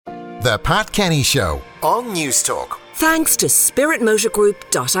The Pat Kenny Show on News Talk. Thanks to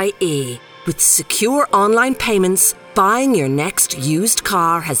spiritmotorgroup.ie. With secure online payments, buying your next used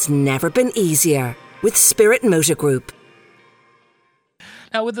car has never been easier. With Spirit Motor Group.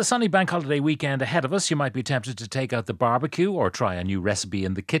 Now, with the sunny bank holiday weekend ahead of us, you might be tempted to take out the barbecue or try a new recipe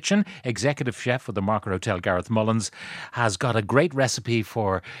in the kitchen. Executive chef for the Market Hotel, Gareth Mullins, has got a great recipe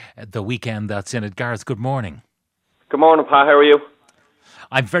for the weekend that's in it. Gareth, good morning. Good morning, Pat. How are you?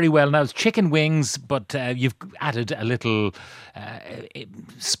 I'm very well now. It's chicken wings, but you've added a little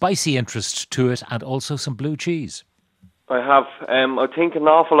spicy interest to it and also some blue cheese. I have. I think an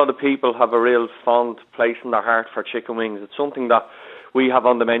awful lot of people have a real fond place in their heart for chicken wings. It's something that we have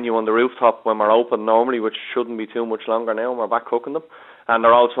on the menu on the rooftop when we're open normally, which shouldn't be too much longer now, and we're back cooking them. And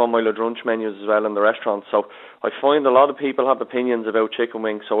they're also on my lunch menus as well in the restaurant. So I find a lot of people have opinions about chicken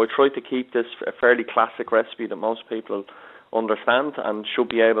wings, so I try to keep this a fairly classic recipe that most people understand and should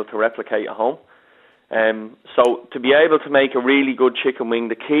be able to replicate at home. So to be able to make a really good chicken wing,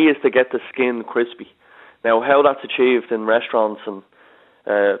 the key is to get the skin crispy. Now, how that's achieved in restaurants and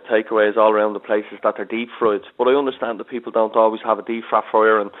takeaways all around the place is that they're deep fried, but I understand that people don't always have a deep fat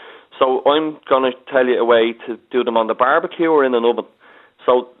fryer, and so I'm going to tell you a way to do them on the barbecue or in an oven.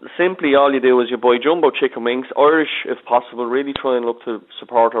 So simply all you do is you buy jumbo chicken wings, Irish if possible. Really try and look to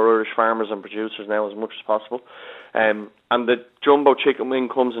support our Irish farmers and producers now as much as possible. And the jumbo chicken wing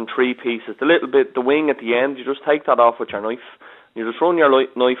comes in 3 pieces. The wing at the end, you just take that off with your knife. You just run your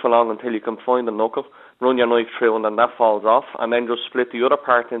knife along until you can find the knuckle, run your knife through, and then that falls off, and then just split the other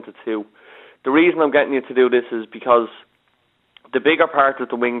part into 2. The reason I'm getting you to do this is because the bigger part of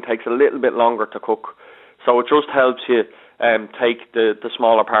the wing takes a little bit longer to cook, so it just helps you take the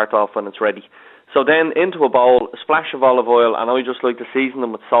smaller part off when it's ready. So then into a bowl, a splash of olive oil, and I just like to season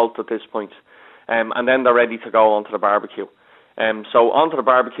them with salt at this point. And then they're ready to go onto the barbecue. So onto the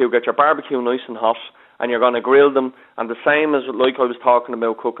barbecue, get your barbecue nice and hot, and you're going to grill them. And the same as like I was talking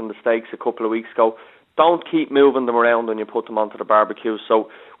about cooking the steaks a couple of weeks ago, don't keep moving them around when you put them onto the barbecue. So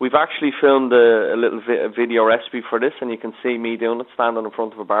we've actually filmed a little video recipe for this, and you can see me doing it, standing in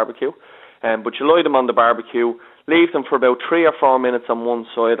front of a barbecue. But you lay them on the barbecue, leave them for about 3 or 4 minutes on one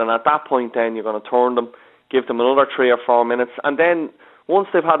side, and at that point then you're going to turn them, give them another 3 or 4 minutes, and then once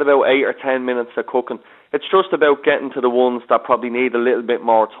they've had about 8 or 10 minutes of cooking, it's just about getting to the ones that probably need a little bit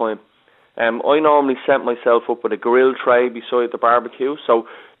more time. I normally set myself up with a grill tray beside the barbecue, so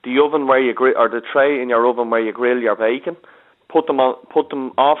the oven where you grill, or the tray in your oven where you grill your bacon, put them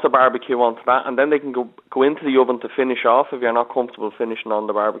off the barbecue onto that, and then they can go into the oven to finish off if you're not comfortable finishing on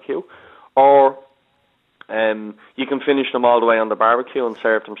the barbecue, or you can finish them all the way on the barbecue and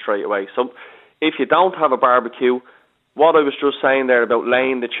serve them straight away. So if you don't have a barbecue, what I was just saying there about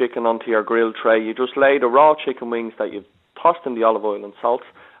laying the chicken onto your grill tray, you just lay the raw chicken wings that you've tossed in the olive oil and salt,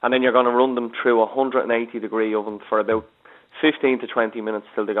 and then you're going to run them through a 180-degree oven for about 15 to 20 minutes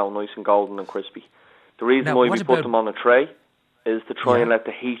till they go nice and golden and crispy. The reason why we put them on a tray is to try and let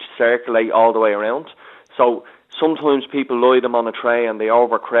the heat circulate all the way around. So sometimes people lay them on a tray and they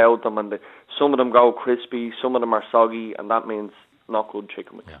overcrowd them, and some of them go crispy, some of them are soggy, and that means not good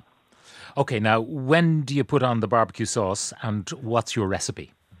chicken wings. Yeah. Okay, now when do you put on the barbecue sauce, and what's your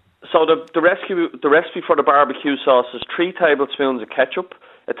recipe? So the recipe for the barbecue sauce is 3 tablespoons of ketchup,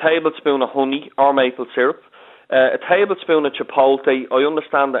 a tablespoon of honey or maple syrup, a tablespoon of chipotle. I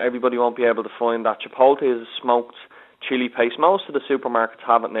understand that everybody won't be able to find that. Chipotle is a smoked chili paste. Most of the supermarkets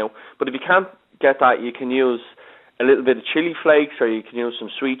have it now, but if you can't get that, you can use a little bit of chili flakes, or you can use some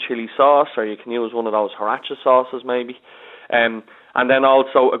sweet chili sauce, or you can use one of those sriracha sauces maybe. And then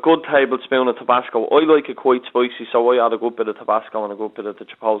also a good tablespoon of Tabasco. I like it quite spicy, so I add a good bit of Tabasco and a good bit of the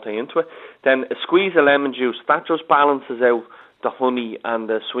chipotle into it. Then a squeeze of lemon juice. That just balances out the honey and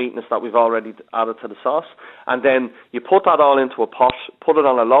the sweetness that we've already added to the sauce. And then you put that all into a pot, put it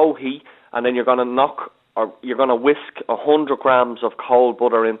on a low heat, and then you're going to whisk 100 grams of cold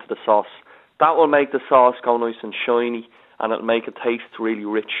butter into the sauce. That will make the sauce go nice and shiny, and it'll make it taste really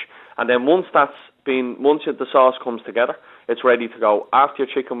rich. And then once the sauce comes together, it's ready to go. After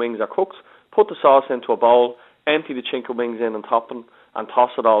your chicken wings are cooked, put the sauce into a bowl, empty the chicken wings in and topping, and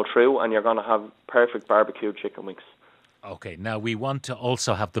toss it all through, and you're going to have perfect barbecued chicken wings. Okay, now we want to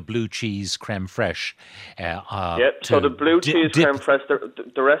also have the blue cheese creme fraiche. So the blue cheese creme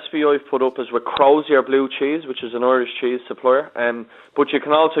fraiche, the recipe I've put up is with Crozier blue cheese, which is an Irish cheese supplier. But you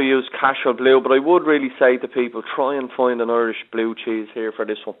can also use Cashel blue, but I would really say to people, try and find an Irish blue cheese here for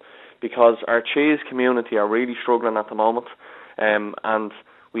this one, because our cheese community are really struggling at the moment, and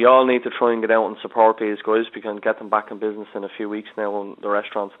we all need to try and get out and support these guys. We can get them back in business in a few weeks now when the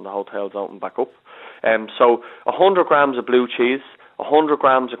restaurants and the hotels open back up. So 100 grams of blue cheese, 100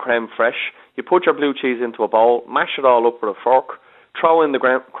 grams of creme fraiche. You put your blue cheese into a bowl, mash it all up with a fork, throw in the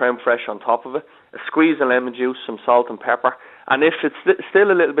creme fraiche on top of it, a squeeze of lemon juice, some salt and pepper, and if it's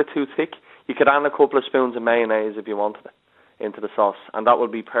still a little bit too thick, you could add a couple of spoons of mayonnaise if you wanted it into the sauce, and that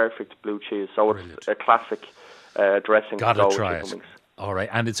would be perfect blue cheese. So Brilliant. It's a classic dressing. Gotta try it. All right,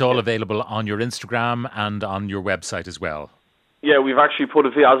 and it's all available on your Instagram and on your website as well. Yeah, we've actually put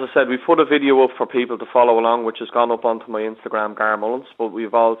as I said, we've put a video up for people to follow along, which has gone up onto my Instagram, Gar Mullins. But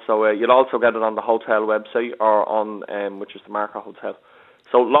we've also, you'll also get it on the hotel website or on, which is the Marker Hotel.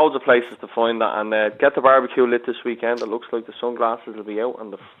 So loads of places to find that, and get the barbecue lit this weekend. It looks like the sunglasses will be out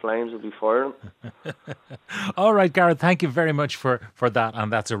and the flames will be firing. All right, Gareth, thank you very much for that.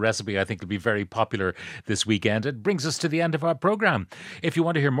 And that's a recipe I think will be very popular this weekend. It brings us to the end of our programme. If you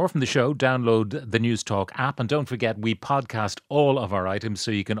want to hear more from the show, download the News Talk app. And don't forget, we podcast all of our items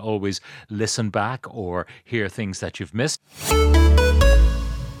so you can always listen back or hear things that you've missed.